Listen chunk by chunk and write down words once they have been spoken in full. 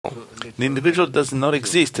The individual does not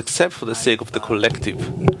exist except for the sake of the collective.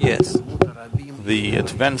 Yes. The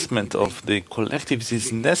advancement of the collectives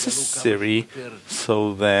is necessary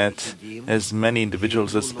so that as many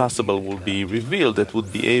individuals as possible will be revealed that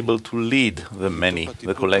would be able to lead the many,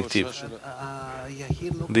 the collective.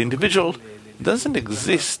 The individual doesn't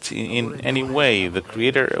exist in any way. The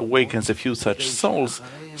Creator awakens a few such souls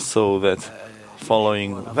so that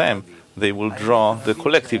following them they will draw the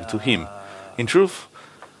collective to Him. In truth,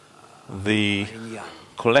 the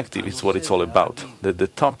collective is what it's all about. The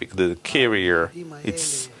topic, the carrier,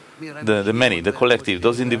 it's the many, the collective,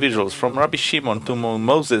 those individuals, from Rabbi Shimon to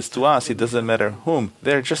Moses to us, it doesn't matter whom,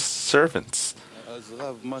 they're just servants.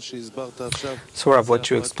 So, Rav, what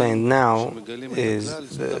you explained now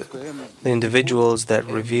is the individuals that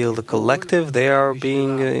reveal the collective, they are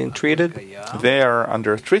being treated? They are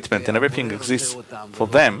under treatment and everything exists for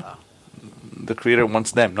them. The Creator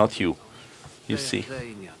wants them, not you. You see.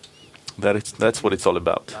 That's what it's all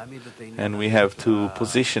about. And we have to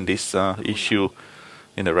position this issue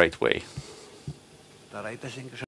in the right way.